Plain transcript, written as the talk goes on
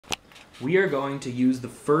we are going to use the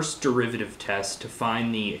first derivative test to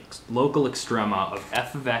find the local extrema of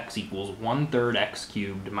f of x equals 1/3 x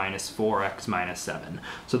cubed minus 4x minus 7.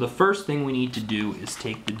 So the first thing we need to do is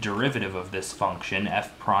take the derivative of this function,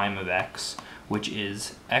 f prime of x, which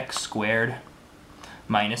is x squared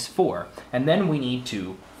minus 4. And then we need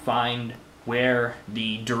to find where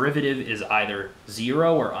the derivative is either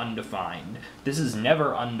 0 or undefined. This is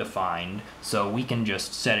never undefined, so we can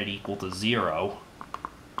just set it equal to 0.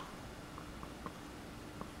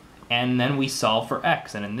 And then we solve for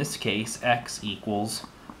x, and in this case, x equals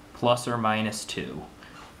plus or minus 2.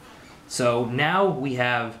 So now we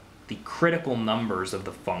have the critical numbers of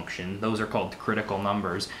the function. Those are called critical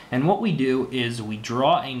numbers. And what we do is we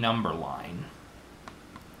draw a number line.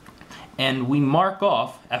 And we mark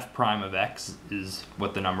off, f prime of x is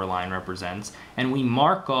what the number line represents, and we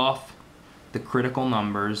mark off the critical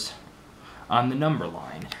numbers on the number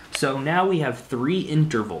line. So now we have three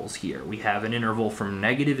intervals here. We have an interval from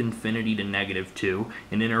negative infinity to negative 2,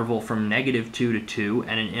 an interval from negative 2 to 2,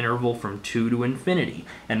 and an interval from 2 to infinity.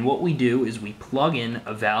 And what we do is we plug in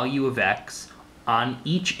a value of x on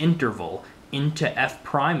each interval into f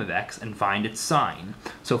prime of x and find its sign.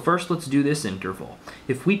 So first let's do this interval.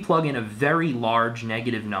 If we plug in a very large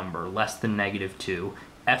negative number, less than negative 2,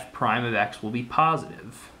 f prime of x will be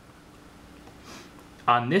positive.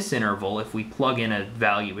 On this interval, if we plug in a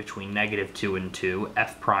value between negative 2 and 2,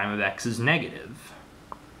 f prime of x is negative.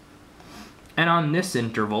 And on this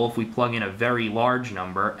interval, if we plug in a very large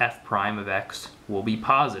number, f prime of x will be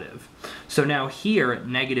positive. So now here at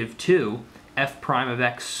negative 2, f prime of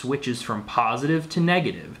x switches from positive to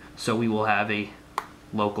negative, so we will have a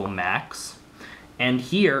local max. And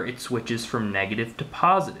here it switches from negative to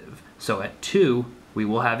positive, so at 2 we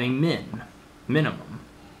will have a minimum.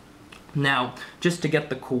 Now, just to get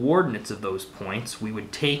the coordinates of those points, we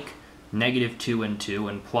would take negative 2 and 2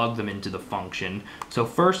 and plug them into the function. So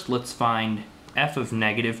first let's find f of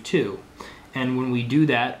negative 2. And when we do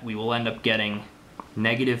that, we will end up getting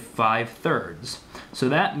negative 5/3. So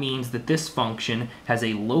that means that this function has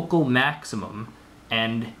a local maximum,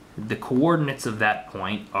 and the coordinates of that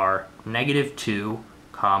point are negative 2,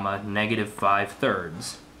 negative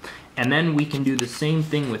 5/3. And then we can do the same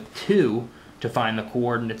thing with 2 to find the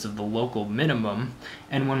coordinates of the local minimum,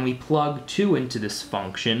 and when we plug 2 into this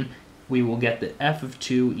function, we will get that f of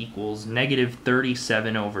 2 equals negative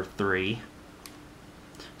 37/3.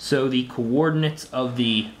 So the coordinates of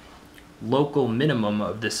the local minimum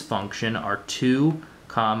of this function are 2,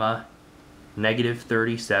 negative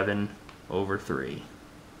 37/3.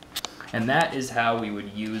 And that is how we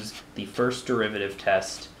would use the first derivative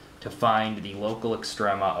test to find the local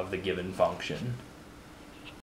extrema of the given function.